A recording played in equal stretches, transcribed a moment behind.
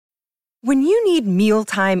When you need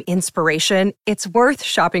mealtime inspiration, it's worth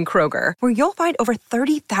shopping Kroger, where you'll find over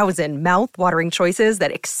 30,000 mouth-watering choices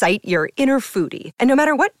that excite your inner foodie. And no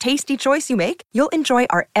matter what tasty choice you make, you'll enjoy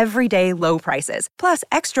our everyday low prices, plus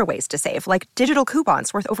extra ways to save, like digital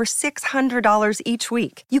coupons worth over $600 each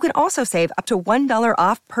week. You can also save up to $1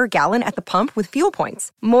 off per gallon at the pump with fuel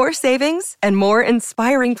points. More savings and more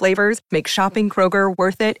inspiring flavors make shopping Kroger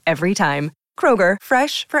worth it every time. Kroger,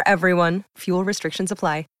 fresh for everyone. Fuel restrictions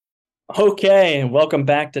apply. Okay, and welcome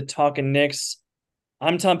back to Talking Knicks.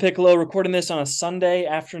 I'm Tom Piccolo, recording this on a Sunday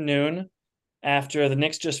afternoon after the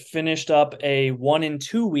Knicks just finished up a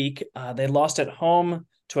 1-2 week. They lost at home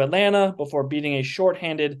to Atlanta before beating a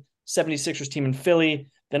shorthanded 76ers team in Philly,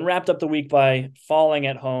 then wrapped up the week by falling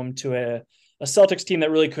at home to a Celtics team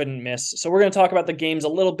that really couldn't miss. So we're going to talk about the games a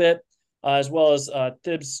little bit, as well as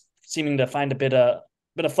Thibs seeming to find a bit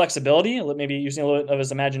of flexibility, maybe using a little bit of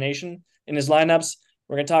his imagination in his lineups.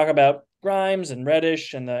 We're going to talk about Grimes and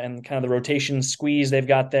Reddish and kind of the rotation squeeze they've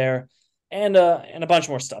got there, and a bunch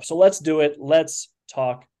more stuff. So let's do it. Let's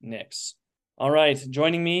talk Knicks. All right,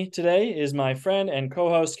 joining me today is my friend and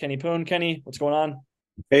co-host Kenny Poon. Kenny, what's going on?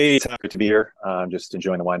 Hey, it's good to be here. Just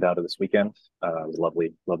enjoying the wind down of this weekend. It was a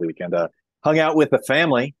lovely weekend. Hung out with the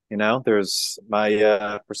family. You know, there's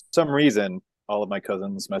my for some reason, all of my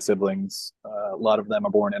cousins, my siblings, a lot of them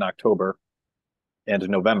are born in October and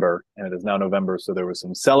November, and it is now November, so there was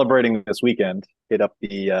some celebrating this weekend. Hit up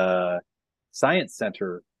the Science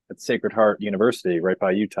Center at Sacred Heart University right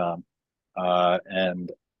by you, Tom,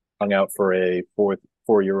 and hung out for a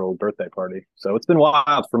four-year-old birthday party. So it's been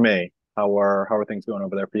wild for me. How are things going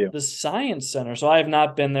over there for you? The Science Center. So I have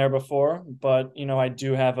not been there before, but I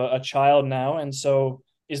do have a child now, and so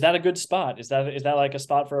is that a good spot? Is that like a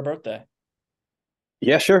spot for a birthday?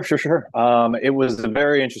 Yeah, sure. It was a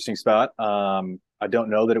very interesting spot. I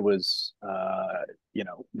don't know that it was,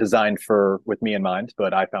 designed with me in mind,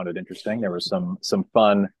 but I found it interesting. There was some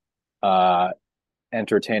fun,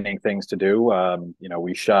 entertaining things to do.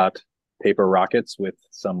 We shot paper rockets with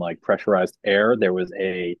some like pressurized air. There was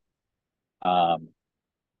a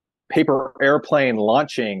paper airplane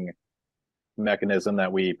launching mechanism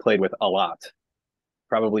that we played with a lot,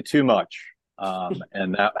 probably too much,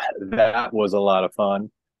 and that was a lot of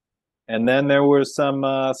fun. And then there was some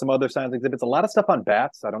other science exhibits, a lot of stuff on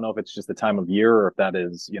bats. I don't know if it's just the time of year or if that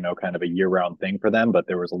is, kind of a year-round thing for them, but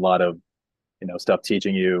there was a lot of, stuff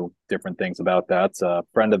teaching you different things about that. A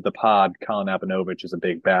friend of the pod, Colin Abinovich, is a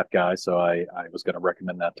big bat guy, so I was going to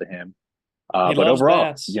recommend that to him. But overall,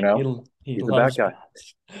 bats. He's a bat guy.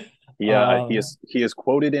 Bats. He is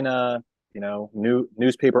quoted in a,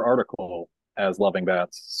 newspaper article as loving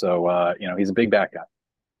bats. So, he's a big bat guy.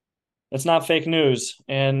 That's not fake news.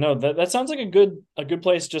 And no, that sounds like a good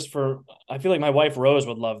place just for, I feel like my wife Rose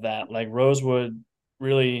would love that. Like Rose would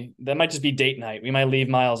really, that might just be date night. We might leave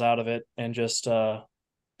Miles out of it and just the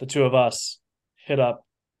two of us hit up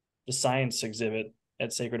the science exhibit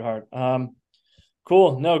at Sacred Heart.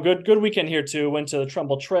 Cool. No, good weekend here too. Went to the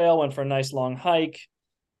Trumbull Trail, went for a nice long hike.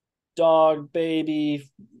 Dog, baby,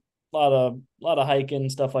 a lot of hiking,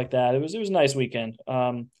 stuff like that. It was a nice weekend.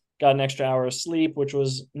 Got an extra hour of sleep, which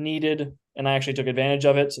was needed, and I actually took advantage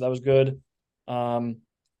of it, so that was good.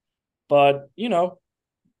 But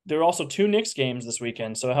there were also 2 Knicks games this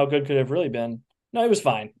weekend, so how good could it have really been? No, it was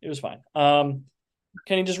fine.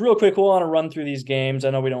 Kenny, just real quick, we'll want to run through these games.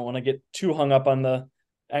 I know we don't want to get too hung up on the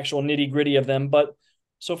actual nitty-gritty of them, but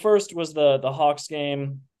so first was the Hawks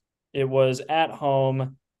game. It was at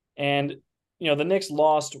home, and the Knicks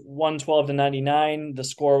lost 112-99. The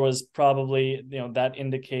score was probably, that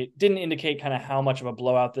didn't indicate kind of how much of a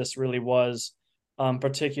blowout this really was,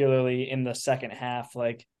 particularly in the second half.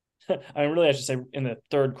 Like, I should say in the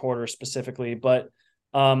third quarter specifically. But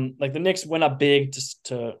like the Knicks went up big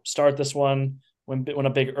to start this one, went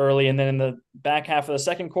up big early, and then in the back half of the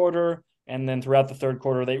second quarter, and then throughout the third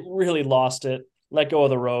quarter, they really lost it, let go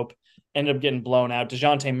of the rope, ended up getting blown out.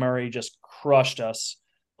 DeJounte Murray just crushed us.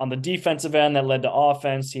 On the defensive end, that led to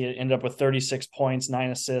offense. He ended up with 36 points, 9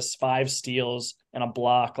 assists, 5 steals, and a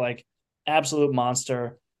block. Like, absolute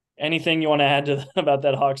monster. Anything you want to add about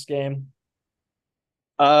that Hawks game?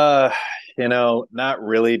 Not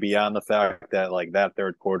really, beyond the fact that like that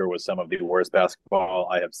third quarter was some of the worst basketball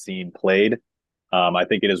I have seen played. I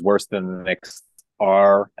think it is worse than the Knicks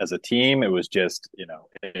are as a team. It was just,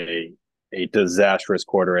 a disastrous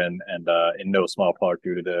quarter, and in no small part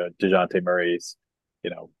due to DeJounte Murray's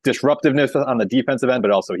disruptiveness on the defensive end, but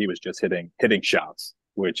also he was just hitting shots,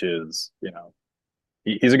 which is,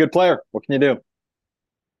 he's a good player. What can you do?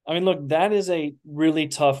 I mean, look, that is a really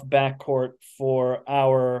tough backcourt for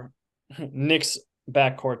our Knicks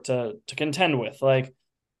backcourt to contend with. Like,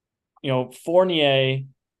 Fournier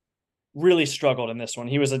really struggled in this one.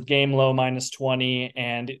 He was a game low -20,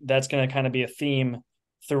 and that's going to kind of be a theme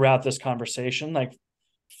throughout this conversation. Like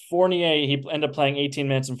Fournier, he ended up playing 18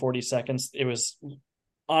 minutes and 40 seconds. It was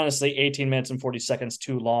honestly 18 minutes and 40 seconds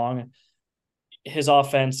too long. His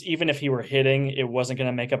offense, even if he were hitting, it wasn't going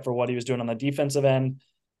to make up for what he was doing on the defensive end.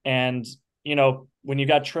 And, when you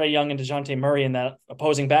got Trae Young and DeJounte Murray in that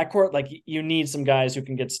opposing backcourt, like you need some guys who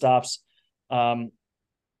can get stops. RJ,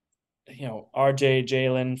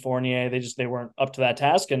 Jalen, Fournier, they weren't up to that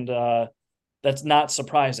task. And that's not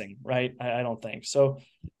surprising, right? I don't think. So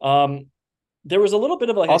there was a little bit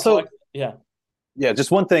of like also, yeah. Yeah,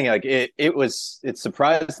 just one thing, like it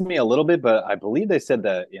surprised me a little bit, but I believe they said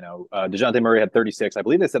that, DeJounte Murray had 36. I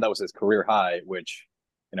believe they said that was his career high, which,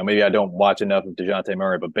 maybe I don't watch enough of DeJounte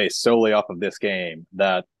Murray, but based solely off of this game,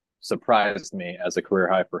 that surprised me as a career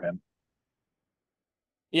high for him.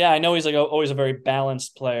 Yeah, I know he's like always a very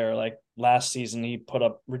balanced player. Like last season, he put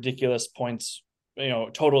up ridiculous points,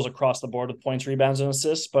 totals across the board with points, rebounds, and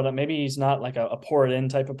assists. But maybe he's not like a pour it in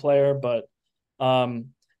type of player. But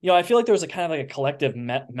I feel like there was a kind of like a collective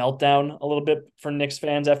meltdown a little bit for Knicks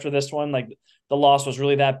fans after this one. Like the loss was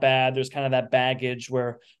really that bad. There's kind of that baggage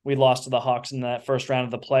where we lost to the Hawks in that first round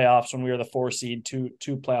of the playoffs when we were the 4 seed two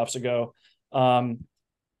playoffs ago.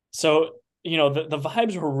 So the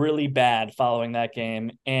vibes were really bad following that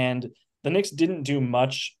game, and the Knicks didn't do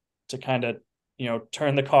much to kind of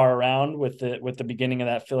turn the car around with the beginning of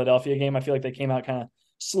that Philadelphia game. I feel like they came out kind of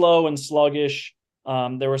slow and sluggish.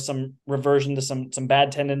 There was some reversion to some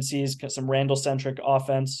bad tendencies, some Randall centric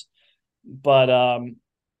offense, but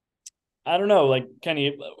I don't know. Like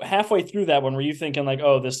Kenny, halfway through that one, were you thinking like,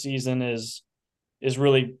 oh, this season is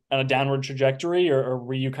really on a downward trajectory, or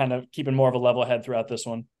were you kind of keeping more of a level head throughout this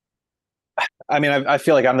one? I mean, I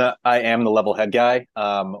feel like I am the level head guy.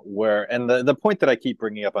 And the point that I keep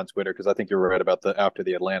bringing up on Twitter, because I think you're right about after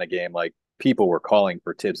the Atlanta game, like people were calling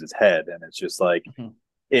for Tibbs's head, and it's just like,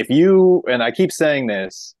 if you, and I keep saying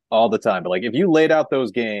this all the time, but like if you laid out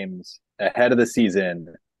those games ahead of the season,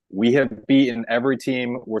 we have beaten every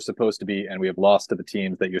team we're supposed to beat, and we have lost to the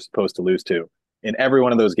teams that you're supposed to lose to in every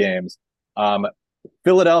one of those games.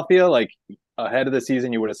 Philadelphia, like ahead of the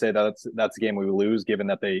season, you would have said that's the game we would lose, given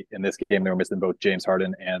that in this game they were missing both James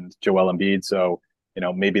Harden and Joel Embiid. So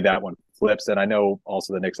maybe that one flips. And I know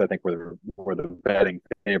also the Knicks, I think were the betting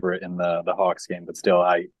favorite in the Hawks game, but still,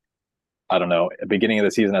 I don't know. At the beginning of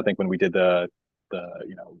the season, I think when we did the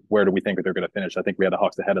where do we think they're going to finish, I think we had the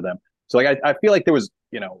Hawks ahead of them. So like I feel like there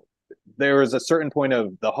was a certain point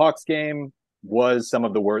of the Hawks game was some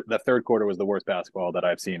of the worst. The third quarter was the worst basketball that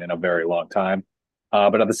I've seen in a very long time.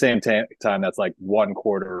 But at the same time, that's like one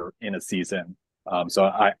quarter in a season. So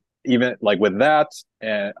I even like with that,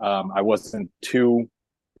 and I wasn't too,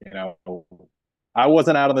 I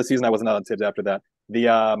wasn't out on the season. I wasn't out on Tibbs after that.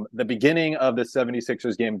 The beginning of the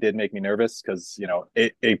 76ers game did make me nervous because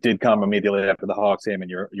it did come immediately after the Hawks game, and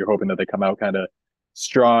you're hoping that they come out kind of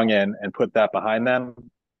strong and put that behind them.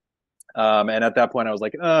 And at that point, I was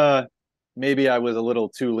like, maybe I was a little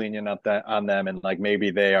too lenient on them, and like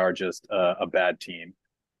maybe they are just a bad team.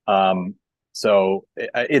 So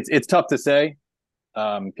it's tough to say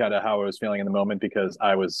kind of how I was feeling in the moment, because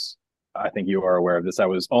I think you are aware of this. I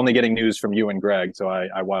was only getting news from you and Greg, so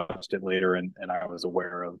I watched it later and I was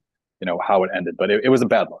aware of how it ended, but it was a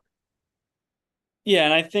bad look. Yeah,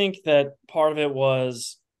 and I think that part of it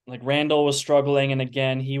was like Randall was struggling, and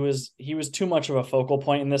again he was too much of a focal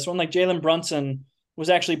point in this one. Like Jalen Brunson was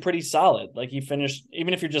actually pretty solid. Like he finished,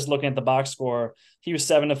 even if you're just looking at the box score, he was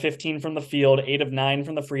 7 of 15 from the field, 8 of 9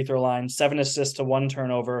 from the free throw line, 7 assists to 1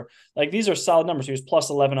 turnover. Like these are solid numbers. He was plus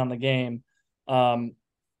 11 on the game. And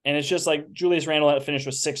it's just like Julius Randle had finished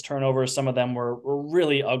with 6 turnovers. Some of them were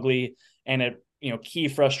really ugly and at key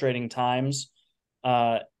frustrating times.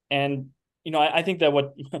 I think that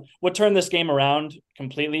what turned this game around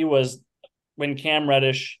completely was when Cam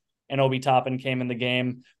Reddish and Obi Toppin came in the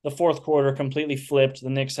game. The fourth quarter completely flipped. The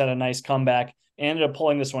Knicks had a nice comeback and ended up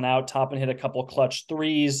pulling this one out. Toppin hit a couple clutch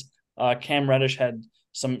threes. Cam Reddish had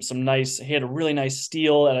some nice. He had a really nice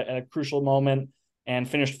steal at a crucial moment and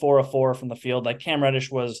finished 4 of 4 from the field. Like Cam Reddish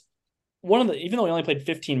was even though he only played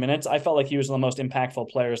 15 minutes, I felt like he was one of the most impactful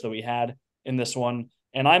players that we had in this one.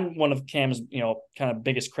 And I'm one of Cam's, kind of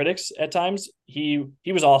biggest critics at times. He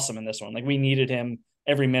was awesome in this one. Like we needed him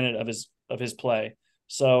every minute of his play.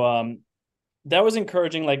 So that was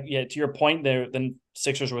encouraging. Like, yeah, to your point there, the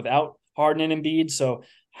Sixers were without Harden and Embiid. So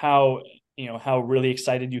how really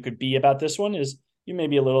excited you could be about this one is you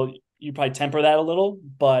probably temper that a little,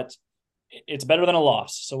 but it's better than a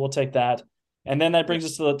loss. So we'll take that. And then that brings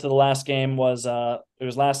us to the last game it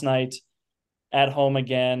was last night. at home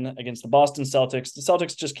again against the Boston Celtics. The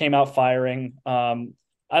Celtics just came out firing.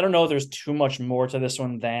 I don't know if there's too much more to this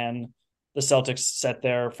one than the Celtics set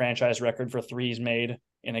their franchise record for threes made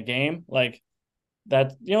in a game. Like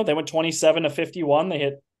that, they went 27 to 51. They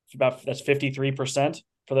hit that's 53%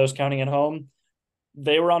 for those counting at home.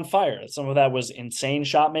 They were on fire. Some of that was insane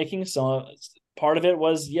shot making. So part of it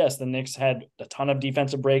was, yes, the Knicks had a ton of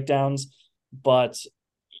defensive breakdowns, but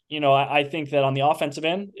I think that on the offensive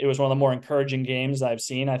end, it was one of the more encouraging games I've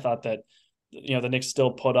seen. I thought that, the Knicks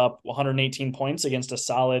still put up 118 points against a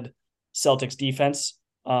solid Celtics defense.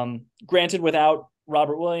 Granted, without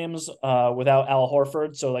Robert Williams, without Al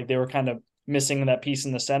Horford. So like they were kind of missing that piece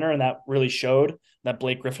in the center, and that really showed that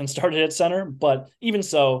Blake Griffin started at center. But even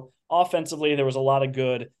so, offensively, there was a lot of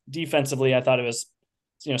good. Defensively, I thought it was,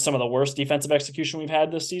 some of the worst defensive execution we've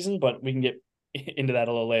had this season, but we can get into that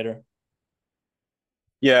a little later.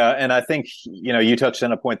 Yeah, and I think, you touched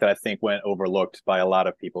on a point that I think went overlooked by a lot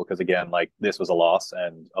of people because, again, like this was a loss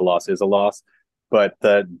and a loss is a loss. But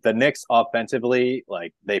the Knicks offensively,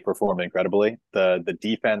 like they performed incredibly. The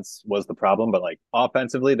defense was the problem, but like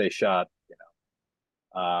offensively, they shot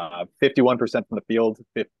 51% from the field,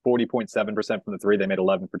 40.7% from the three. They made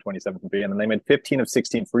 11 for 27 from three, and then they made 15 of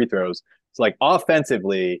 16 free throws. So like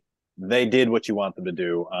offensively, they did what you want them to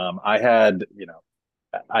do.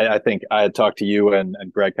 I think I had talked to you and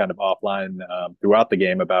Greg kind of offline throughout the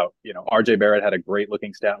game about, RJ Barrett had a great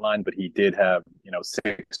looking stat line, but he did have,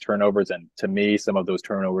 6 turnovers. And to me, some of those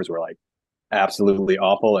turnovers were like absolutely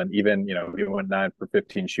awful. And even, he went 9 for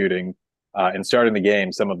 15 shooting and starting the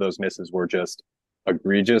game. Some of those misses were just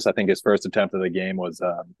egregious. I think his first attempt of the game was,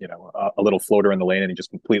 a little floater in the lane and he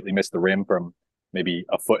just completely missed the rim from maybe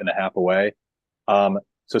a foot and a half away.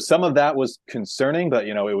 So some of that was concerning, but,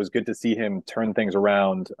 it was good to see him turn things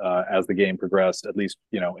around as the game progressed, at least,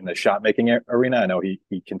 in the shot making arena. I know he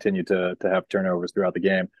continued to have turnovers throughout the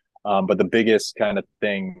game. But the biggest kind of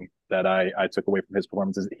thing that I took away from his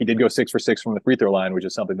performance is he did go 6 for 6 from the free throw line, which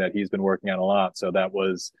is something that he's been working on a lot. So that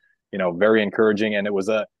was, very encouraging. And it was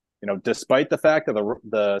despite the fact that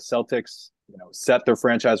the Celtics, set their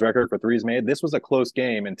franchise record for threes made, this was a close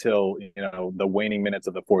game until, the waning minutes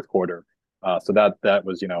of the fourth quarter. So that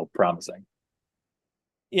was, promising.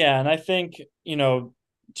 Yeah. And I think,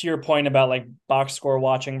 to your point about like box score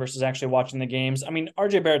watching versus actually watching the games, I mean,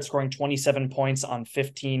 RJ Barrett scoring 27 points on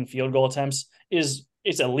 15 field goal attempts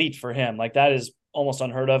it's elite for him. Like that is almost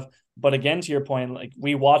unheard of. But again, to your point, like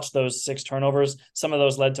we watched those 6 turnovers. Some of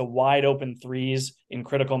those led to wide open threes in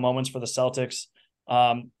critical moments for the Celtics.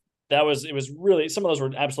 It was really, some of those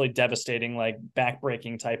were absolutely devastating, like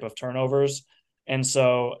backbreaking type of turnovers. And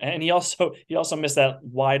he also missed that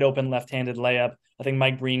wide open left-handed layup. I think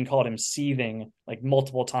Mike Breen called him seething like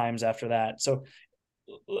multiple times after that. So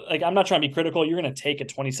like, I'm not trying to be critical. You're going to take a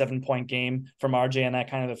 27-point game from RJ and that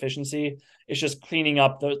kind of efficiency. It's just cleaning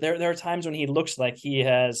up. There are times when he looks like he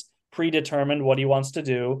has predetermined what he wants to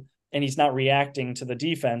do and he's not reacting to the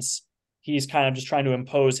defense. He's kind of just trying to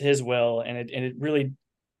impose his will. And it really,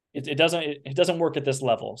 it doesn't work at this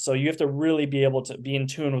level. So you have to really be able to be in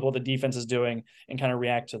tune with what the defense is doing and kind of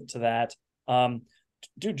react to that.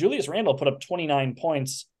 Julius Randle put up 29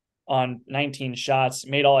 points on 19 shots,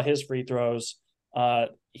 made all of his free throws.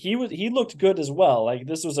 He looked good as well. Like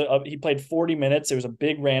this was he played 40 minutes. It was a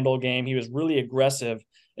big Randle game. He was really aggressive,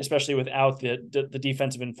 especially without the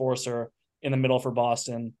defensive enforcer in the middle for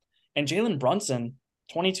Boston. And Jalen Brunson,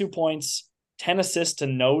 22 points, 10 assists to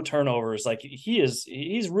no turnovers. Like he's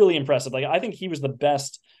really impressive. Like I think he was the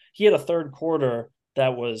best. He had a third quarter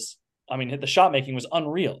that was, the shot making was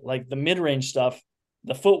unreal. Like the mid-range stuff,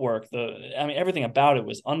 the footwork, everything about it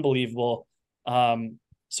was unbelievable.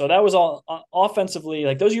 So that was all offensively.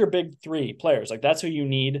 Like those are your big 3 players. Like that's who you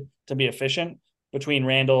need to be efficient between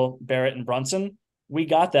Randle, Barrett, and Brunson. We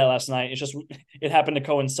got that last night. It's just it happened to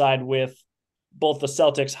coincide with both the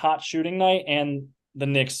Celtics' hot shooting night and the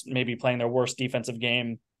Knicks maybe playing their worst defensive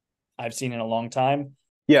game I've seen in a long time.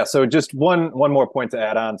 Yeah, so just one more point to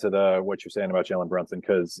add on to what you're saying about Jalen Brunson,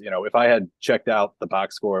 because if I had checked out the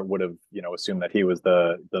box score, it would have assumed that he was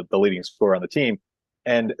the leading scorer on the team,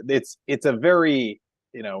 and it's a very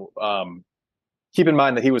keep in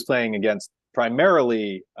mind that he was playing against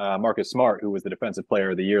primarily Marcus Smart, who was the defensive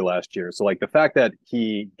player of the year last year. So like the fact that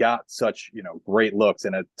he got such great looks,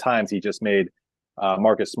 and at times he just made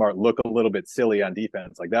Marcus Smart look a little bit silly on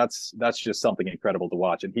defense. Like that's just something incredible to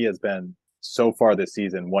watch. And he has been so far this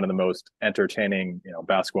season one of the most entertaining,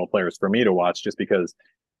 basketball players for me to watch, just because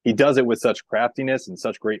he does it with such craftiness and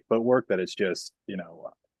such great footwork that it's just,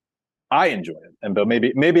 I enjoy it. But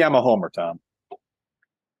maybe I'm a homer, Tom.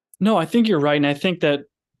 No, I think you're right. And I think that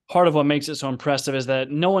part of what makes it so impressive is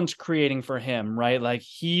that no one's creating for him, right? Like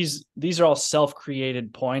these are all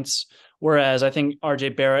self-created points. Whereas I think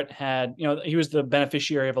RJ Barrett had, he was the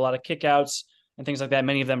beneficiary of a lot of kickouts and things like that,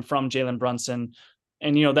 many of them from Jalen Brunson.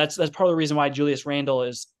 And, that's part of the reason why Julius Randle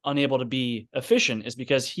is unable to be efficient, is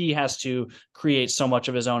because he has to create so much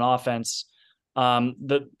of his own offense.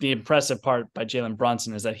 The impressive part by Jalen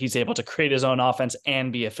Brunson is that he's able to create his own offense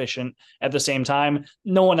and be efficient at the same time.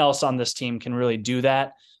 No one else on this team can really do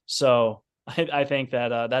that. So I think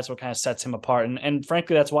that that's what kind of sets him apart. And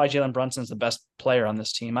frankly, that's why Jalen Brunson's the best player on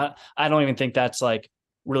this team. I don't even think that's like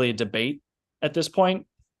really a debate at this point.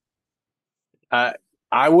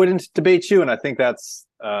 I wouldn't debate you, and I think that's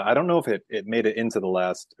I don't know if it made it into the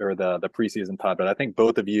last or the preseason pod, but I think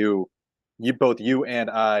both you and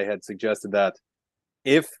I had suggested that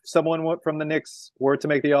if someone from the Knicks were to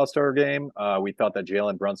make the All-Star game, we thought that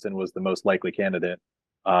Jalen Brunson was the most likely candidate.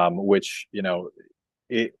 Which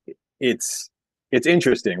it's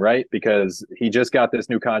interesting, right? Because he just got this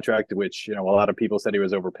new contract, which a lot of people said he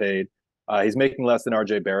was overpaid. He's making less than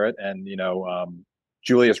RJ Barrett, and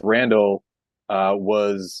Julius Randle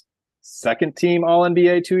was second team All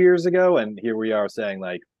NBA 2 years ago, and here we are saying,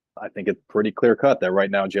 like, I think it's pretty clear cut that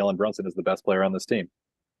right now Jalen Brunson is the best player on this team.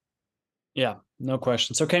 Yeah, no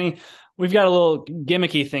question. So Kenny, we've got a little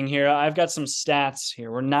gimmicky thing here. I've got some stats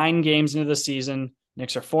here. We're 9 games into the season.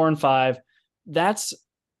 Knicks are 4-5. That's,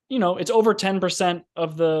 it's over 10%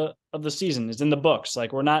 of the season is in the books.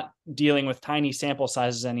 Like, we're not dealing with tiny sample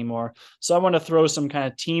sizes anymore. So I want to throw some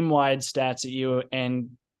kind of team-wide stats at you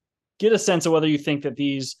and get a sense of whether you think that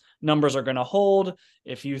these numbers are going to hold,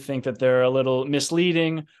 if you think that they're a little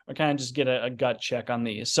misleading, or kind of just get a gut check on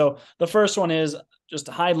these. So the first one is just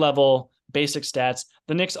high level basic stats.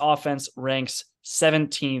 The Knicks offense ranks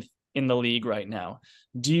 17th in the league right now.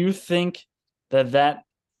 Do you think that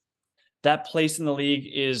place in the league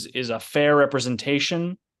is a fair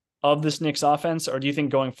representation of this Knicks offense, or do you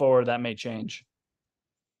think going forward that may change?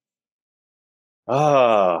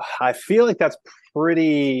 I feel like that's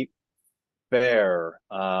pretty fair.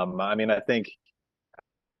 I mean, I think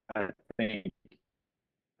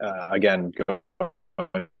again, going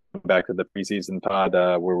back to the preseason pod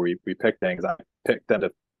where we picked things, I picked them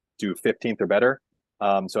to do 15th or better.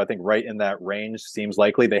 So I think right in that range seems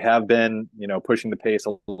likely. They have been, pushing the pace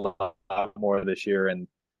a lot more this year, and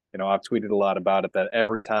I've tweeted a lot about it, that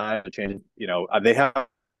every time it changes, they have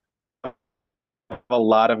a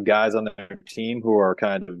lot of guys on their team who are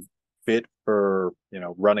kind of fit for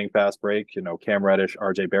running fast break. Cam Reddish,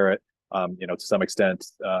 RJ Barrett, to some extent,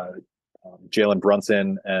 Jalen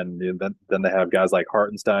Brunson, and then they have guys like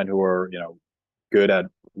Hartenstein who are good at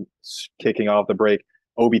kicking off the break.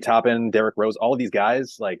 Obi Toppin, Derrick Rose, all of these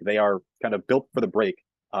guys, like, they are kind of built for the break,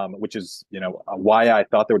 which is why I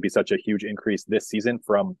thought there would be such a huge increase this season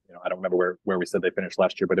from I don't remember where we said they finished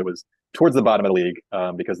last year, but it was towards the bottom of the league,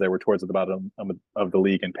 because they were towards the bottom of the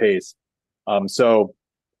league in pace. So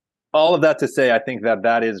all of that to say, I think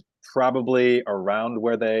that is probably around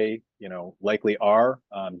where they likely are,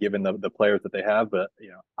 given the players that they have. But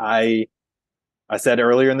I said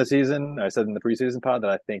earlier in the season, I said in the preseason pod, that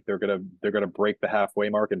I think they're gonna break the halfway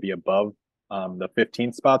mark and be above the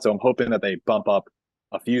 15th spot. So I'm hoping that they bump up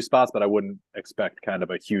a few spots, but I wouldn't expect kind of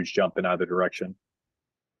a huge jump in either direction.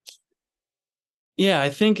 Yeah, I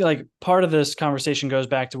think like part of this conversation goes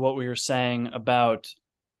back to what we were saying about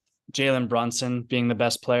Jalen Brunson being the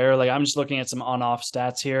best player. Like, I'm just looking at some on-off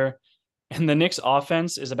stats here, and the Knicks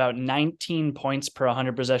offense is about 19 points per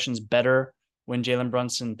 100 possessions better when Jalen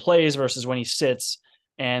Brunson plays versus when he sits.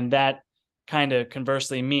 And that kind of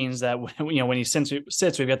conversely means that when he sits,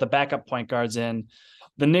 we've got the backup point guards in.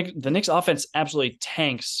 The Knicks offense absolutely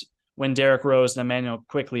tanks when Derrick Rose and Emmanuel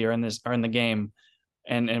Quickley are in the game,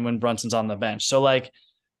 and when Brunson's on the bench. So like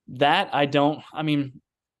that,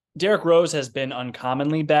 Derrick Rose has been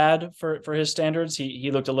uncommonly bad for his standards.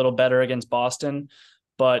 He looked a little better against Boston,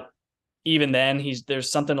 but even then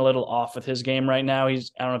there's something a little off with his game right now. I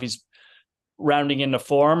don't know if he's rounding into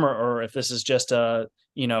form or if this is just the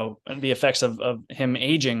effects of him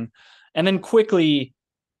aging. And then quickly,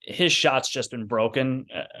 his shot's just been broken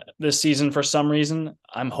this season for some reason.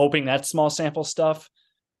 I'm hoping that's small sample stuff,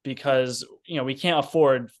 because we can't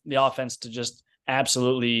afford the offense to just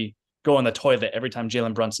absolutely go in the toilet every time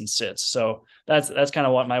Jalen Brunson sits. So that's kind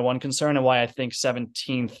of what my one concern, and why I think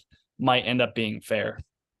 17th might end up being fair.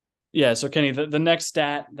 Yeah. So Kenny, the next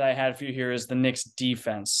stat that I had for you here is the Knicks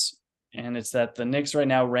defense. And it's that the Knicks right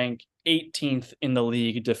now rank 18th in the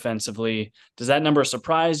league defensively. Does that number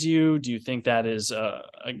surprise you? Do you think that is,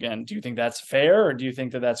 do you think that's fair, or do you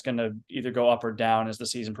think that that's going to either go up or down as the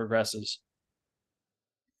season progresses?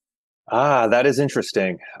 That is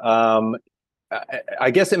interesting.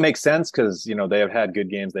 I guess it makes sense because they have had good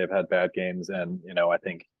games, they have had bad games, and I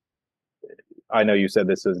think I know you said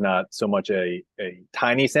this is not so much a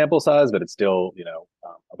tiny sample size, but it's still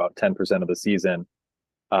about 10% of the season.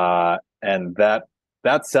 And that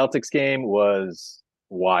Celtics game was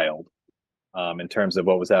wild in terms of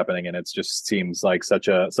what was happening, and it just seems like such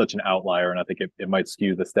an outlier, and I think it might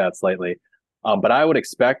skew the stats slightly. But I would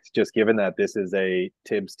expect, just given that this is a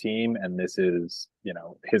Tibbs team and this is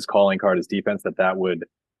his calling card is defense, that would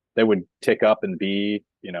tick up and be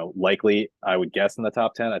likely, I would guess, in the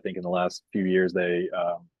top 10. I think in the last few years they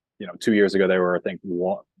 2 years ago they were, I think,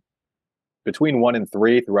 between 1 and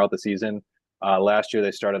 3 throughout the season. Last year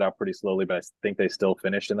they started out pretty slowly, but I think they still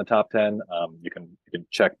finished in the top 10. You can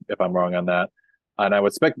check if I'm wrong on that. And I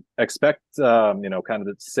would expect kind of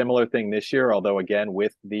the similar thing this year, although again,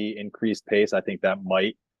 with the increased pace, I think that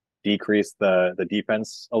might decrease the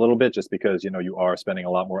defense a little bit, just because you are spending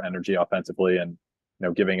a lot more energy offensively and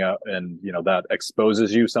giving up, and that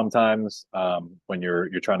exposes you sometimes when you're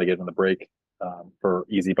trying to get in the break for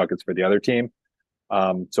easy buckets for the other team.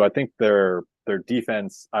 So I think their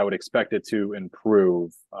defense, I would expect it to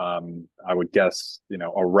improve. I would guess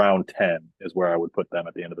around 10 is where I would put them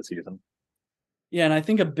at the end of the season. Yeah, and I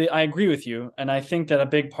think I agree with you, and I think that a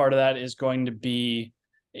big part of that is going to be,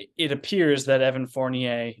 it appears that Evan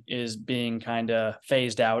Fournier is being kind of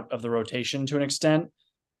phased out of the rotation to an extent.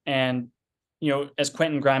 And as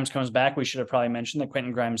Quentin Grimes comes back, we should have probably mentioned that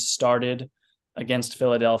Quentin Grimes started against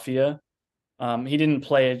Philadelphia. He didn't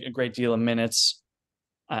play a great deal of minutes.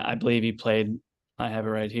 I believe he played, I have it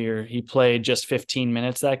right here, he played just 15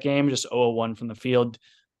 minutes that game, just 0-1 from the field,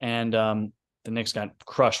 and the Knicks got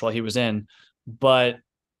crushed while he was in. But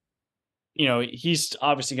he's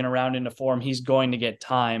obviously going to round into form. He's going to get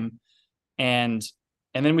time, and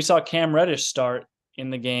then we saw Cam Reddish start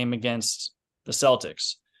in the game against the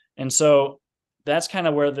Celtics, and so that's kind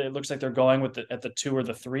of where it looks like they're going with at the 2 or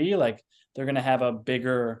the 3. Like, they're going to have a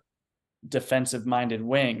bigger defensive-minded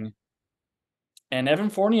wing. And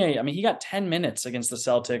Evan Fournier, I mean, he got 10 minutes against the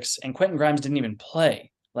Celtics, and Quentin Grimes didn't even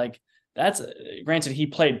play. Like, that's granted, he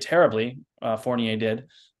played terribly. Fournier did,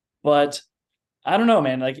 but I don't know,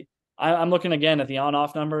 man. Like, I'm looking again at the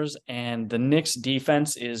on-off numbers, and the Knicks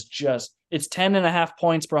defense is it's 10.5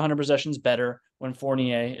 points per 100 possessions better when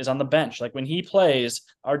Fournier is on the bench. Like, when he plays,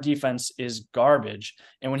 our defense is garbage.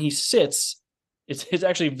 And when he sits, it's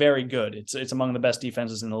actually very good. It's among the best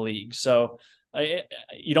defenses in the league. So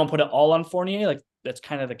you don't put it all on Fournier. Like, that's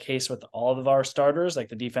kind of the case with all of our starters. Like,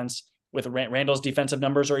 the defense with Randall's defensive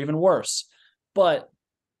numbers are even worse. But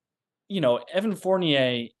Evan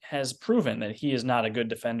Fournier has proven that he is not a good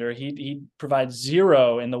defender. He provides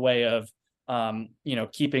zero in the way of,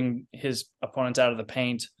 keeping his opponents out of the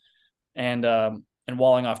paint and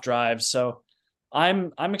walling off drives. So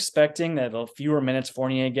I'm expecting that the fewer minutes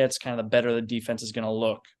Fournier gets, kind of the better the defense is going to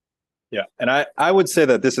look. Yeah. And I would say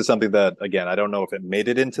that this is something that, again, I don't know if it made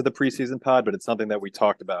it into the preseason pod, but it's something that we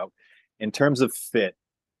talked about in terms of fit.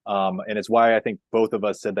 And it's why I think both of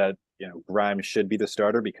us said that, Grimes should be the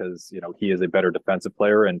starter, because, he is a better defensive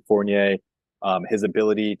player, and Fournier, his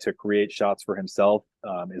ability to create shots for himself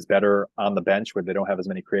is better on the bench where they don't have as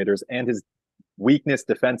many creators, and his weakness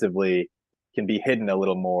defensively can be hidden a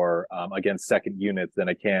little more against second units than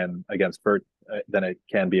it can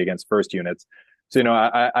be against first units. So,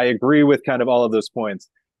 I agree with kind of all of those points.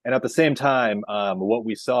 And at the same time, what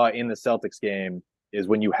we saw in the Celtics game is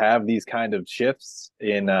when you have these kind of shifts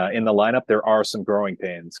in the lineup, there are some growing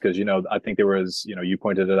pains, because I think there was, you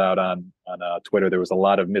pointed it out on Twitter, there was a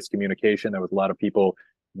lot of miscommunication. There was a lot of people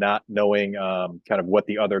not knowing kind of what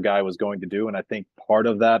the other guy was going to do, and I think part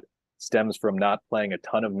of that stems from not playing a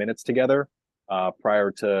ton of minutes together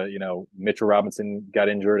prior to Mitchell Robinson got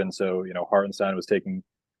injured, and so Hartenstein was taking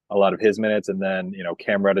a lot of his minutes, and then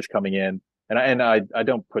Cam Reddish coming in. And I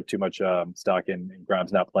don't put too much stock in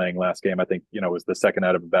Grimes not playing last game. I think it was the second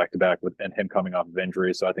out of a back-to-back and him coming off of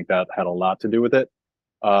injury, so I think that had a lot to do with it.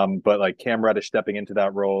 But like Cam Reddish stepping into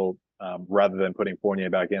that role rather than putting Fournier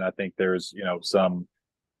back in, I think there's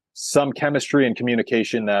some chemistry and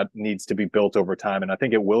communication that needs to be built over time, and I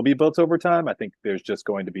think it will be built over time. I think there's just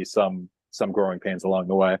going to be some growing pains along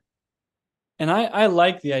the way. And I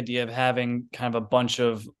like the idea of having kind of a bunch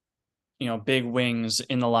of big wings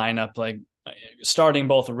in the lineup, like starting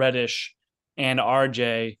both Reddish and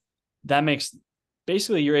RJ. That makes,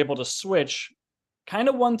 basically, you're able to switch kind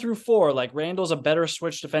of 1 through 4. Like, Randall's a better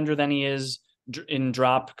switch defender than he is in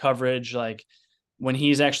drop coverage. Like, when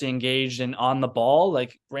he's actually engaged and on the ball,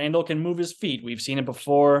 like, Randall can move his feet. We've seen it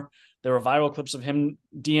before. There were viral clips of him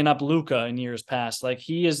D'ing up Luka in years past. Like,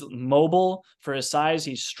 he is mobile for his size.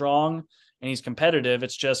 He's strong and he's competitive.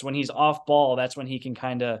 It's just when he's off ball, that's when he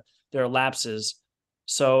can there are lapses.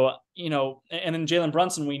 So, and then Jalen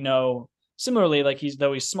Brunson, we know similarly, like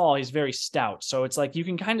though he's small, he's very stout. So it's like you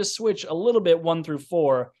can kind of switch a little bit 1 through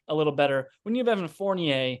 4 a little better. When you have Evan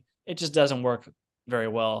Fournier, it just doesn't work very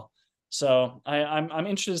well. So I'm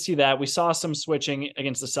interested to see that. We saw some switching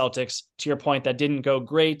against the Celtics. To your point, that didn't go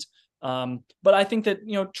great. But I think that,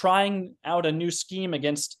 trying out a new scheme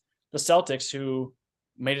against the Celtics, who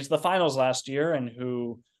made it to the finals last year and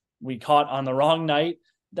who we caught on the wrong night,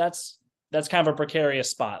 that's kind of a precarious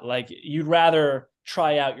spot. Like, you'd rather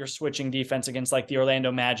try out your switching defense against like the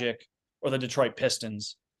Orlando Magic or the Detroit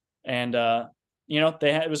Pistons. And,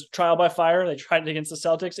 it was trial by fire. They tried it against the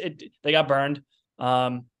Celtics. They got burned.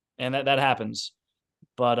 And that happens.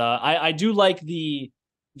 But I do like the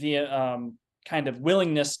kind of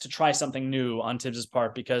willingness to try something new on Tibbs's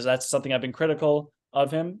part, because that's something I've been critical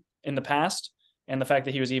of him in the past. And the fact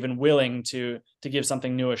that he was even willing to give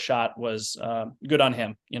something new a shot was good on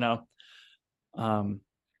him,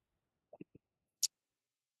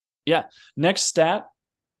 Yeah. Next stat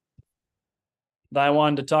that I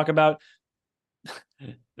wanted to talk about,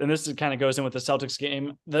 and this kind of goes in with the Celtics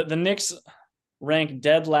game. The Knicks rank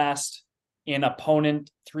dead last in opponent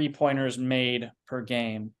 3-pointers made per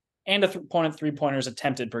game and opponent 3-pointers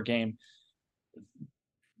attempted per game.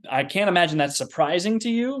 I can't imagine that's surprising to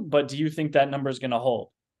you, but do you think that number is going to hold?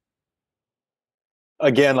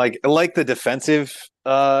 Again, like the defensive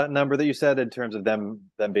number that you said in terms of them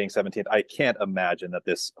being 17th, I can't imagine that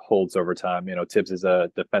this holds over time. Tibbs is a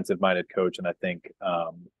defensive-minded coach, and I think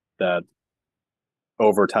that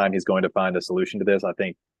over time he's going to find a solution to this. I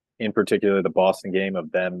think, in particular, the Boston game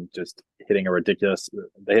of them just hitting a ridiculous,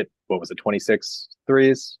 they hit, 26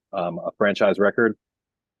 threes, a franchise record,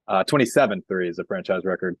 27 threes, a franchise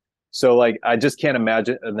record. So like, I just can't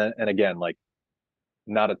imagine. And again, like,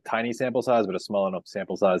 not a tiny sample size, but a small enough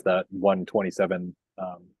sample size that 127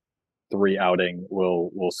 3 outing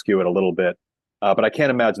will skew it a little bit. But I can't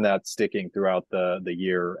imagine that sticking throughout the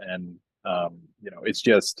year. And, it's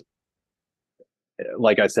just,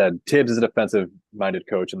 like I said, Tibbs is a defensive-minded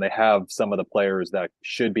coach, and they have some of the players that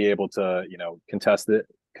should be able to,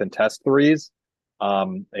 contest threes. I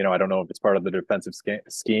don't know if it's part of the defensive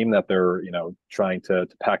scheme that they're, trying to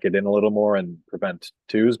pack it in a little more and prevent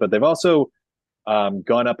twos, but they've also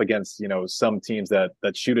gone up against, some teams that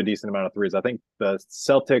shoot a decent amount of threes. I think the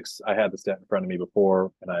Celtics, I had the stat in front of me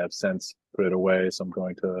before, and I have since put it away, so I'm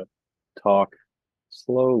going to talk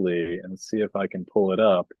slowly and see if I can pull it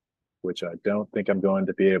up, which I don't think I'm going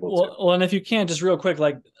to be able to. Well, and if you can, just real quick,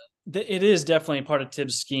 like, it is definitely part of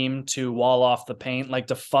Tibbs' scheme to wall off the paint, like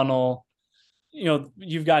to funnel.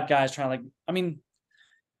 You've got guys trying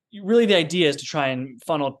really the idea is to try and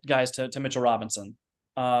funnel guys to Mitchell Robinson.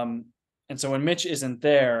 And so when Mitch isn't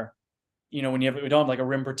there, when we don't have like a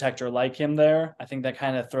rim protector like him there, I think that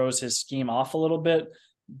kind of throws his scheme off a little bit.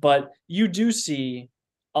 But you do see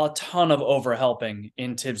a ton of overhelping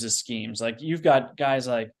in Tibbs' schemes. Like, you've got guys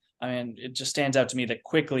like, it just stands out to me that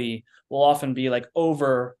Quickly will often be like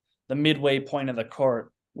over the midway point of the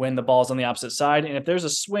court when the ball's on the opposite side. And if there's a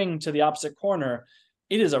swing to the opposite corner,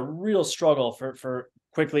 it is a real struggle for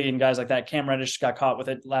Quickly and guys like that. Cam Reddish got caught with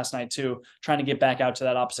it last night too, trying to get back out to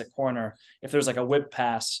that opposite corner. If there's like a whip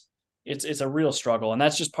pass, it's a real struggle. And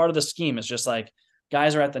that's just part of the scheme. It's just like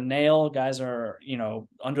guys are at the nail, guys are,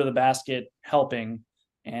 under the basket helping.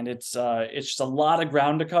 And it's just a lot of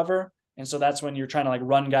ground to cover. And so that's when you're trying to like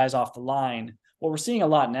run guys off the line. What we're seeing a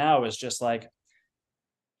lot now is just like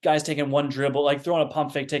guys taking one dribble, like throwing a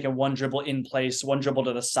pump fake, taking one dribble in place, one dribble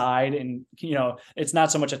to the side. And, it's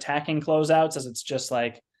not so much attacking closeouts as it's just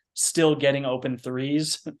like still getting open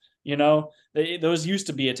threes. Those used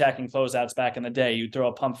to be attacking closeouts back in the day. You'd throw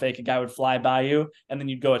a pump fake, a guy would fly by you, and then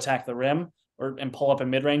you'd go attack the rim and pull up a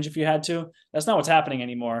mid-range if you had to. That's not what's happening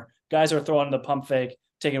anymore. Guys are throwing the pump fake,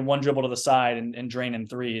 taking one dribble to the side and draining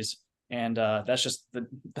threes. And that's just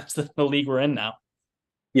the league we're in now.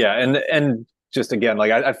 Yeah. And just again,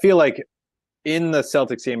 like I feel like in the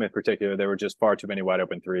Celtics game in particular, there were just far too many wide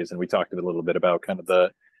open threes. And we talked a little bit about kind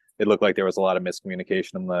of it looked like there was a lot of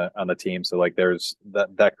miscommunication on the team. So like there's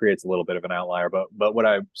that creates a little bit of an outlier. But what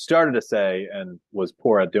I started to say and was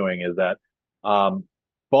poor at doing is that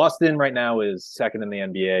Boston right now is second in the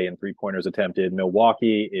NBA in 3-pointers attempted.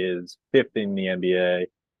 Milwaukee is 5th in the NBA.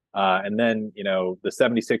 And then, the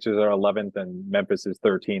 76ers are 11th and Memphis is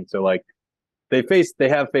 13th. So like they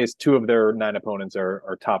have faced 2 of their 9 opponents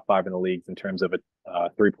are top 5 in the leagues in terms of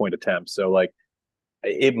 3-point attempts. So like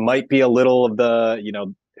it might be a little of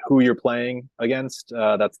the, who you're playing against.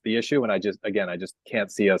 That's the issue. And I just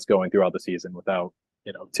can't see us going throughout the season without,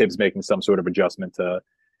 Tibbs making some sort of adjustment to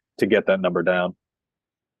get that number down.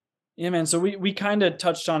 Yeah, man. So we kind of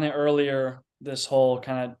touched on it earlier, this whole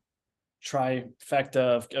kind of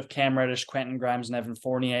trifecta of Cam Reddish, Quentin Grimes, and Evan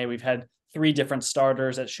Fournier. We've had 3 different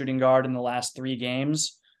starters at shooting guard in the last 3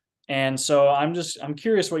 games. And so I'm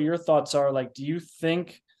curious what your thoughts are. Like, do you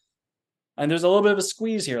think, and there's a little bit of a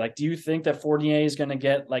squeeze here, like, do you think that Fournier is going to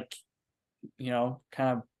get, like, kind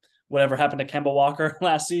of whatever happened to Kemba Walker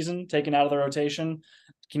last season, taken out of the rotation?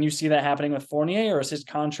 Can you see that happening with Fournier, or is his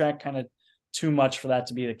contract kind of too much for that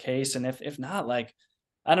to be the case? And if not, like,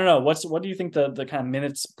 I don't know, what do you think the kind of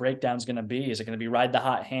minutes breakdown is going to be? Is it going to be ride the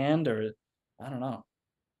hot hand, or I don't know?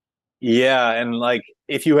 Yeah, and like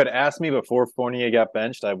if you had asked me before Fournier got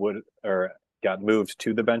benched, I would, or got moved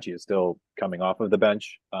to the bench. He is still coming off of the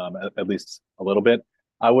bench, at least a little bit.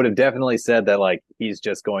 I would have definitely said that like he's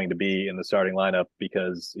just going to be in the starting lineup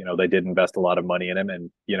because they did invest a lot of money in him,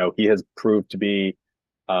 and he has proved to be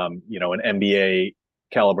an NBA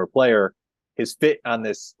caliber player. His fit on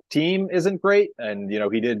this team isn't great, and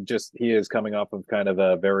he is coming off of kind of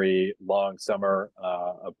a very long summer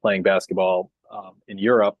of playing basketball in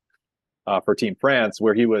Europe for Team France,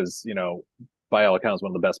 where he was, by all accounts,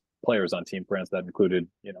 one of the best players on Team France. That included,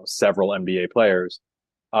 several NBA players.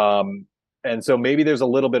 And so maybe there's a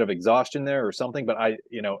little bit of exhaustion there or something, but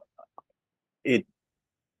it's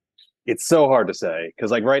so hard to say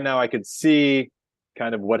because like right now I could see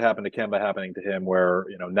kind of what happened to Kemba happening to him, where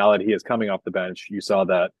now that he is coming off the bench, you saw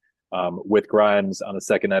that with Grimes on the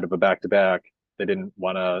second night of a back-to-back, they didn't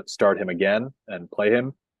want to start him again and play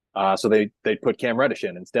him, so they put Cam Reddish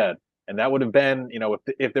in instead. And that would have been,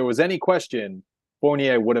 if there was any question,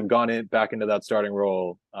 Fournier would have gone back into that starting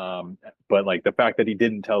role. But like the fact that he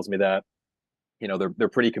didn't tells me that, they're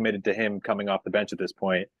pretty committed to him coming off the bench at this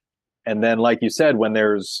point. And then, like you said, when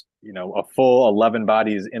there's, a full 11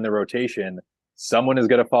 bodies in the rotation, someone is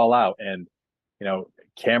going to fall out. And,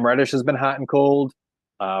 Cam Reddish has been hot and cold.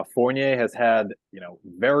 Fournier has had,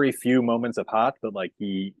 very few moments of hot, but like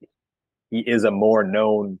he is a more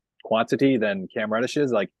known quantity than Cam Reddish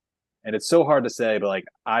is. Like, and it's so hard to say, but like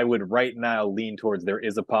I would right now lean towards there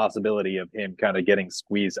is a possibility of him kind of getting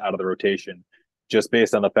squeezed out of the rotation, just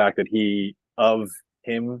based on the fact that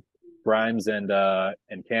Grimes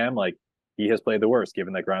and Cam, like he has played the worst,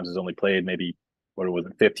 given that Grimes has only played maybe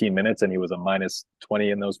 15 minutes, and he was a minus 20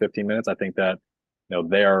 in those 15 minutes. I think that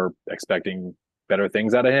they are expecting better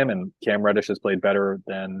things out of him, and Cam Reddish has played better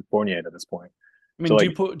than Fournier to this point. I mean, so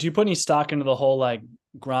do you put any stock into the whole like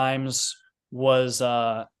Grimes was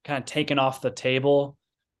kind of taken off the table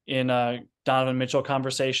in Donovan Mitchell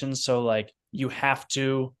conversations? So like you have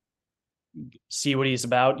to see what he's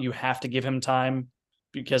about. You have to give him time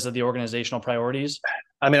because of the organizational priorities.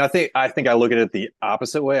 I mean, I think I look at it the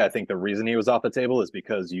opposite way. I think the reason he was off the table is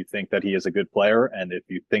because you think that he is a good player. And if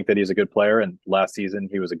you think that he's a good player, and last season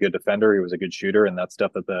he was a good defender, he was a good shooter, and that's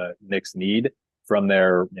stuff that the Knicks need from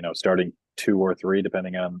their, starting 2 or 3,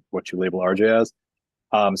 depending on what you label RJ as.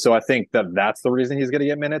 So I think that that's the reason he's going to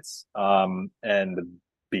get minutes. And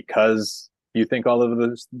because you think all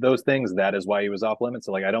of those things, that is why he was off limits.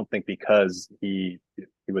 So like, I don't think because he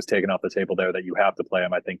was taken off the table there that you have to play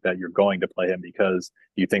him. I think that you're going to play him because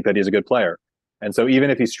you think that he's a good player. And so even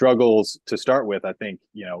if he struggles to start with, I think,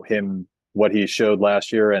 what he showed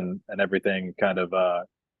last year and everything kind of,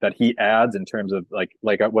 that he adds in terms of like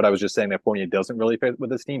what I was just saying, that Fournier doesn't really fit with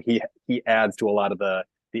this team. He adds to a lot of the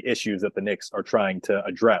issues that the Knicks are trying to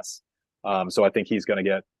address. So I think he's going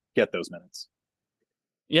to get those minutes.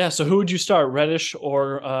 Yeah. So who would you start, Reddish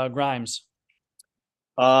or Grimes?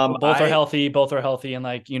 Both are healthy, and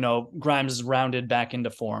like Grimes is rounded back into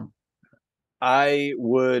form. I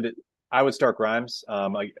would start Grimes.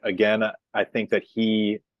 Again, I think that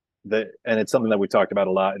and it's something that we talked about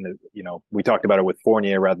a lot, and we talked about it with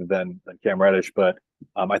Fournier rather than Cam Reddish. But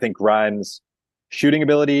I think Grimes' shooting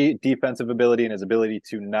ability, defensive ability, and his ability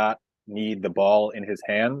to not need the ball in his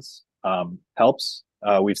hands helps.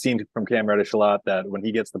 We've seen from Cam Reddish a lot that when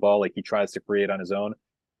he gets the ball, like he tries to create on his own.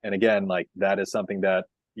 And again, like that is something that,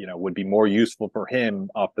 would be more useful for him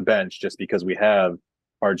off the bench, just because we have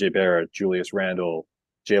RJ Barrett, Julius Randle,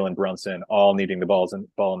 Jalen Brunson, all needing the ball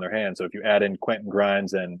in their hands. So if you add in Quentin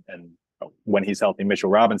Grimes and when he's healthy, Mitchell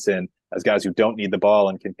Robinson, as guys who don't need the ball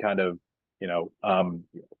and can kind of,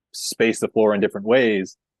 space the floor in different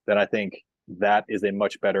ways, then I think that is a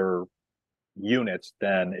much better unit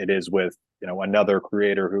than it is with, another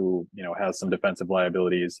creator who, has some defensive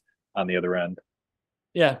liabilities on the other end.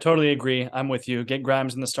 Yeah, totally agree. I'm with you. Get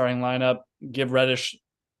Grimes in the starting lineup, give Reddish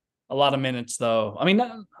a lot of minutes, though. I mean,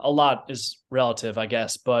 not, a lot is relative, I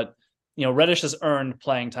guess, but Reddish has earned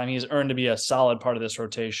playing time. He's earned to be a solid part of this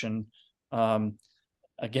rotation.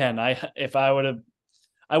 Again, I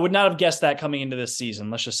would not have guessed that coming into this season.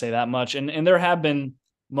 Let's just say that much. And there have been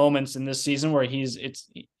moments in this season where he's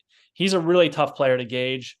a really tough player to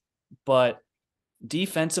gauge, but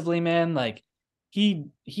defensively, man, like he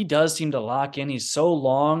does seem to lock in. He's so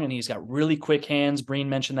long and he's got really quick hands. Breen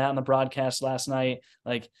mentioned that on the broadcast last night.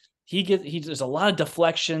 Like there's a lot of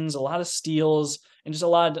deflections, a lot of steals, and just a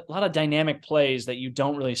lot of dynamic plays that you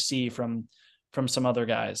don't really see from some other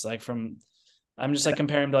guys. I'm just like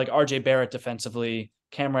comparing him to like RJ Barrett defensively.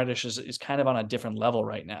 Cam Reddish is kind of on a different level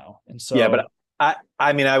right now. And so, yeah, but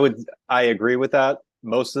I mean, I agree with that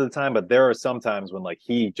most of the time, but there are some times when like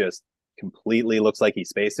he just completely looks like he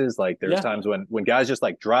spaces. Like there's times when guys just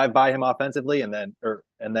like drive by him offensively, and then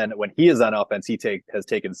when he is on offense, has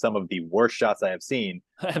taken some of the worst shots I have seen.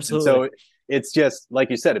 Absolutely. And so it's just like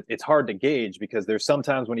you said, it's hard to gauge because there's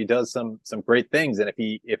sometimes when he does some great things, and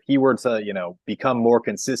if he were to become more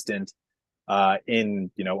consistent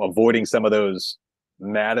in avoiding some of those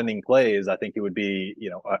maddening plays, I think it would be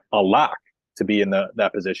a lock to be in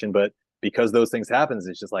that position. But because those things happens,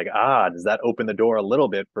 it's just like, does that open the door a little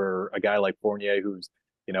bit for a guy like Fournier, who's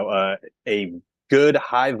a good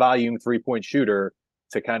high volume 3-point shooter,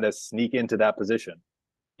 to kind of sneak into that position?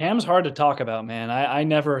 Cam's hard to talk about, man. I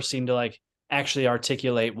never seem to like actually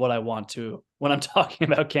articulate what I want to when I'm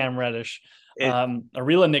talking about Cam Reddish. A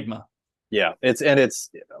real enigma. Yeah,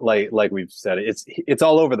 it's like we've said, it's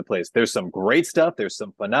all over the place. There's some great stuff, there's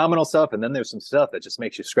some phenomenal stuff, and then there's some stuff that just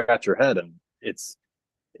makes you scratch your head, and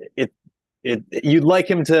you'd like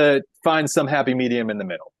him to find some happy medium in the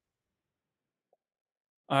middle.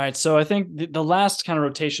 All right, so I think the last kind of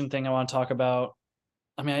rotation thing I want to talk about,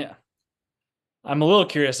 I mean, I'm a little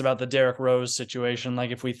curious about the Derrick Rose situation.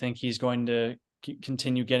 Like, if we think he's going to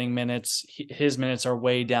continue getting minutes, his minutes are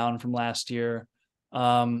way down from last year.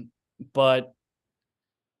 But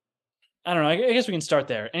I don't know. I guess we can start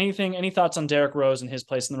there. Any thoughts on Derrick Rose and his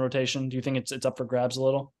place in the rotation? Do you think it's up for grabs a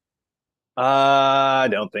little? I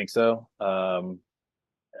don't think so.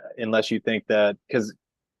 Unless you think that, because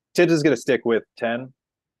Tibbs is going to stick with 10.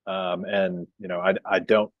 And I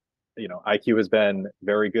don't. IQ has been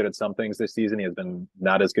very good at some things this season. He has been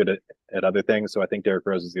not as good at other things. So I think Derrick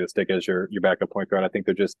Rose is going to stick as your backup point guard. I think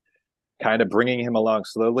they're just kind of bringing him along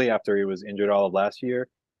slowly after he was injured all of last year.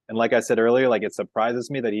 And like I said earlier, like it surprises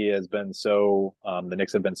me that he has been so the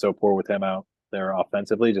Knicks have been so poor with him out there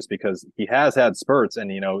offensively, just because he has had spurts,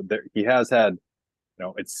 and he has had,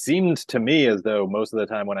 it seemed to me as though most of the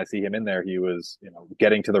time when I see him in there, he was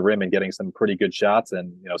getting to the rim and getting some pretty good shots,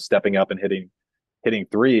 and stepping up and hitting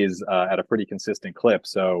threes at a pretty consistent clip.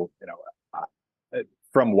 So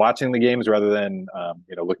from watching the games rather than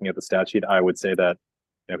looking at the stat sheet, I would say that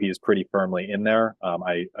he is pretty firmly in there.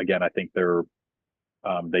 I think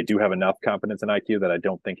they do have enough confidence in IQ that I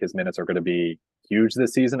don't think his minutes are going to be huge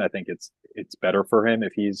this season. I think it's better for him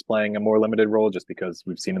if he's playing a more limited role, just because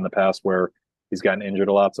we've seen in the past where he's gotten injured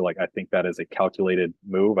a lot. So like, I think that is a calculated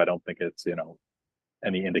move. I don't think it's,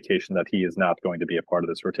 any indication that he is not going to be a part of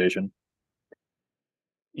this rotation.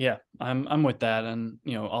 Yeah, I'm with that. And,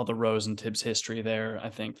 all the Rose and Tibbs history there, I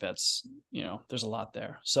think that's, there's a lot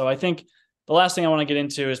there. So I think the last thing I want to get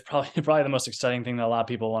into is probably the most exciting thing that a lot of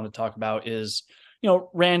people want to talk about is,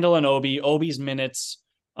 Randall and Obi's minutes.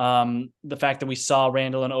 The fact that we saw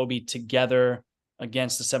Randall and Obi together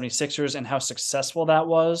against the 76ers and how successful that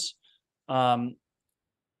was. Obi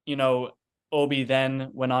then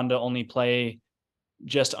went on to only play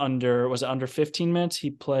just under 15 minutes?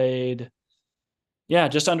 He played,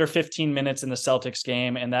 just under 15 minutes in the Celtics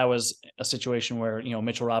game. And that was a situation where,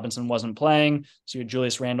 Mitchell Robinson wasn't playing. So you had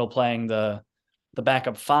Julius Randle playing the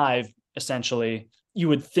backup 5, essentially. You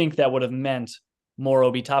would think that would have meant more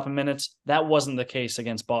Obi Toppin minutes. That wasn't the case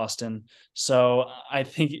against Boston. So I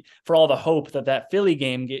think for all the hope that Philly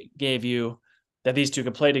game gave you, that these two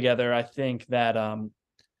could play together, I think that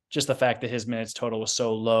just the fact that his minutes total was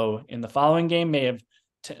so low in the following game may have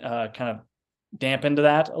kind of dampened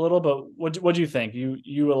that a little. But what do you think?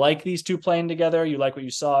 You like these two playing together? You like what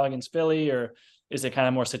you saw against Philly, or is it kind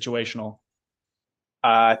of more situational?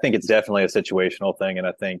 I think it's definitely a situational thing, and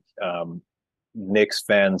I think Knicks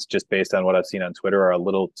fans, just based on what I've seen on Twitter, are a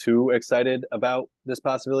little too excited about this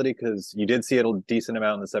possibility, because you did see it a decent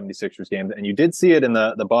amount in the 76ers game, and you did see it in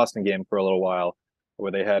the Boston game for a little while, where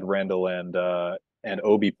they had Randall and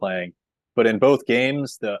Obi playing. But in both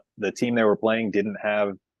games, the team they were playing didn't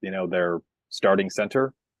have their starting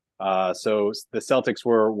center. So the Celtics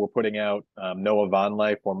were putting out Noah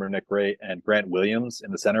Vonleh, former Knick great, and Grant Williams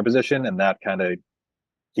in the center position, and that kind of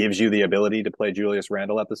gives you the ability to play Julius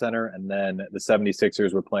Randle at the center. And then the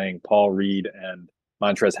 76ers were playing Paul Reed and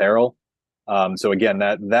Montrezl Harrell. So again,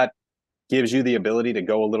 that gives you the ability to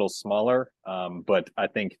go a little smaller. But I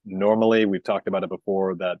think normally, we've talked about it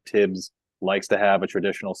before, that Tibbs likes to have a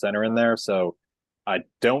traditional center in there. So I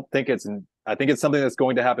think it's something that's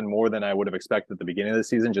going to happen more than I would have expected at the beginning of the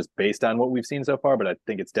season, just based on what we've seen so far. But I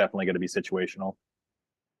think it's definitely going to be situational.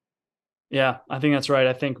 Yeah, I think that's right.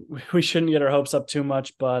 I think we shouldn't get our hopes up too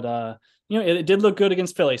much, but it did look good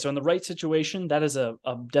against Philly. So in the right situation, that is a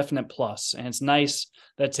definite plus. And it's nice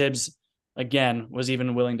that Tibbs, again, was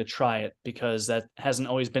even willing to try it, because that hasn't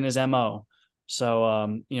always been his MO.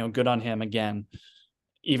 So, good on him again,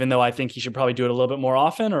 even though I think he should probably do it a little bit more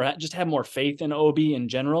often, or just have more faith in Obi in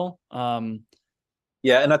general.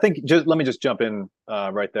 Yeah, and I think let me just jump in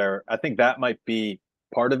right there. I think that might be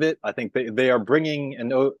part of it. I think they are bringing,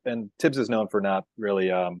 and Tibbs is known for not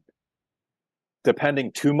really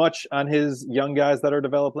depending too much on his young guys that are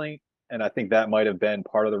developing. And I think that might have been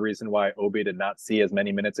part of the reason why Obi did not see as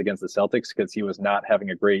many minutes against the Celtics, because he was not having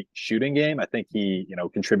a great shooting game. I think he,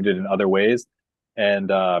 contributed in other ways.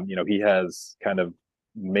 And, he has kind of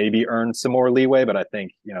maybe earned some more leeway, but I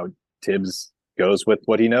think, Tibbs goes with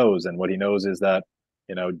what he knows. And what he knows is that,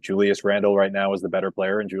 Julius Randle right now is the better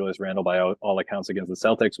player. And Julius Randle, by all accounts against the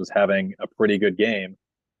Celtics, was having a pretty good game.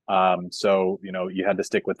 So, you had to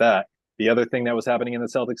stick with that. The other thing that was happening in the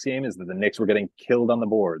Celtics game is that the Knicks were getting killed on the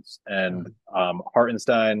boards, and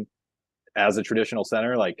Hartenstein, as a traditional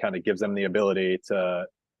center, kind of gives them the ability to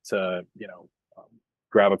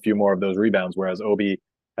grab a few more of those rebounds, whereas Obi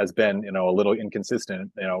has been a little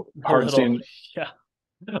inconsistent. Hartenstein, yeah,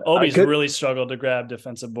 Obi's really struggled to grab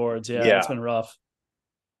defensive boards. Yeah, it's been rough.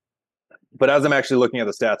 But as I'm actually looking at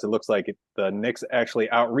the stats, it looks like the Knicks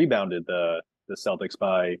actually out rebounded the Celtics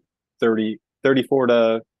by 34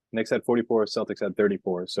 to. Knicks had 44, Celtics had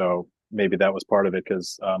 34. So maybe that was part of it,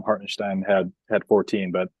 because Hartenstein had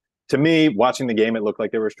 14. But to me, watching the game, it looked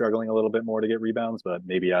like they were struggling a little bit more to get rebounds, but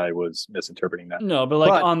maybe I was misinterpreting that. No, but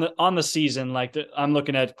on the season, I'm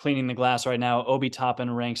looking at Cleaning the Glass right now. Obi Toppin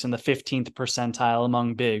ranks in the 15th percentile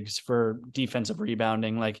among bigs for defensive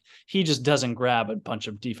rebounding. He just doesn't grab a bunch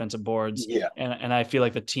of defensive boards. Yeah. And I feel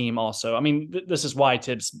like the team also, this is why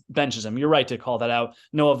Tibbs benches him. You're right to call that out.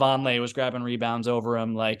 Noah Vonleh was grabbing rebounds over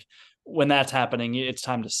him. When that's happening, it's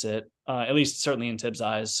time to sit, at least certainly in Tibbs'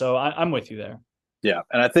 eyes. So I'm with you there. Yeah,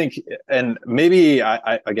 and I think, and maybe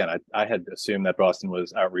I had assumed that Boston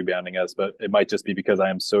was out rebounding us, but it might just be because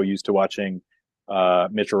I am so used to watching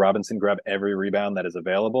Mitchell Robinson grab every rebound that is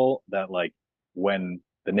available that when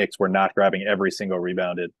the Knicks were not grabbing every single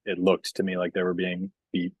rebound, it looked to me like they were being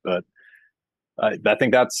beat. But I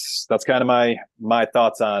think that's kind of my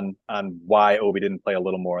thoughts on why Obi didn't play a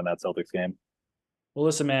little more in that Celtics game. Well,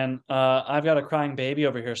 listen, man, I've got a crying baby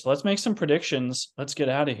over here, so let's make some predictions. Let's get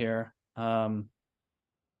out of here.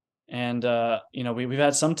 And we've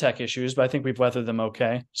had some tech issues, but I think we've weathered them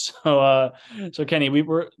okay. So Kenny,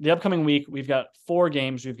 the upcoming week, we've got 4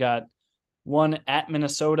 games. We've got one at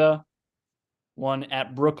Minnesota, one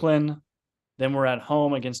at Brooklyn, then we're at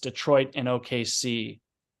home against Detroit and OKC.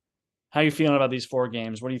 How are you feeling about these 4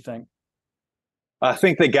 games? What do you think? I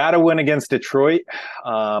think they got to win against Detroit.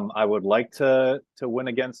 I would like to win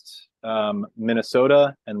against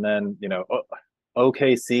Minnesota, and then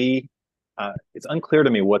OKC. It's unclear to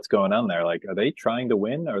me what's going on there. Are they trying to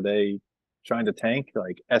win? Are they trying to tank?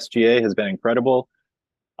 SGA has been incredible.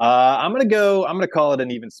 I'm gonna call it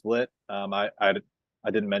an even split. I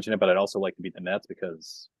didn't mention it, but I'd also like to beat the Nets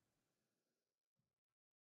because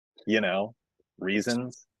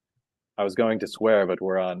reasons. I was going to swear, but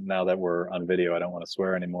now that we're on video, I don't want to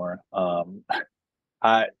swear anymore.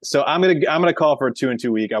 So I'm gonna call for a 2-2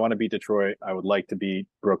 week. I want to beat Detroit. I would like to beat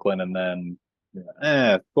Brooklyn, and then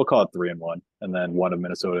we'll call it 3-1, and then 1 of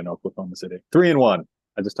Minnesota and Oklahoma City. 3-1.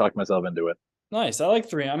 I just talked myself into it. Nice. I like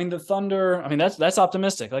 3. The Thunder. That's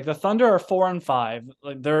optimistic. The Thunder are 4-5.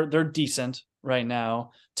 They're decent right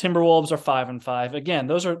now. Timberwolves are 5-5. Again,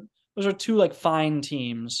 those are 2 fine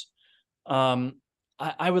teams.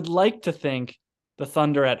 I would like to think the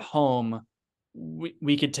Thunder at home,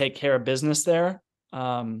 we could take care of business there.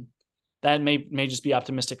 That may just be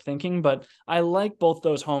optimistic thinking, but I like both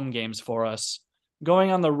those home games for us.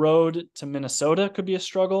 Going on the road to Minnesota could be a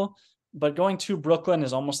struggle, but going to Brooklyn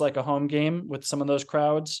is almost like a home game with some of those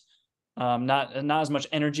crowds. Not as much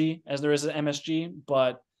energy as there is at MSG,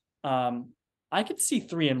 but I could see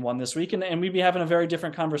 3-1 this week, and we'd be having a very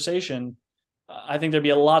different conversation. I think there'd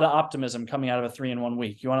be a lot of optimism coming out of a 3-1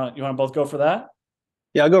 week. You wanna both go for that?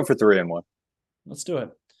 Yeah, I'll go for 3-1. Let's do it.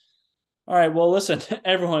 All right. Well, listen,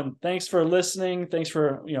 everyone, thanks for listening. Thanks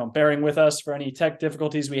for, bearing with us for any tech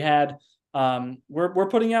difficulties we had. We're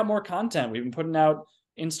putting out more content. We've been putting out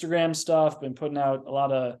Instagram stuff, been putting out a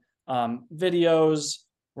lot of videos.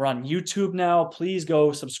 We're on YouTube now. Please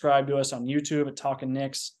go subscribe to us on YouTube at Talking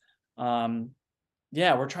Knicks. We're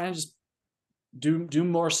trying to just do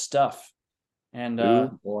more stuff. And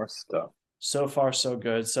do more stuff. So far, so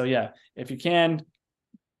good. So yeah, if you can,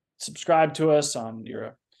 subscribe to us on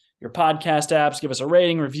your podcast apps, give us a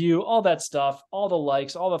rating, review, all that stuff, all the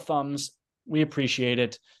likes, all the thumbs. We appreciate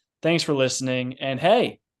it. Thanks for listening. And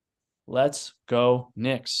hey, let's go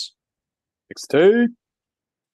Knicks. Knicks take.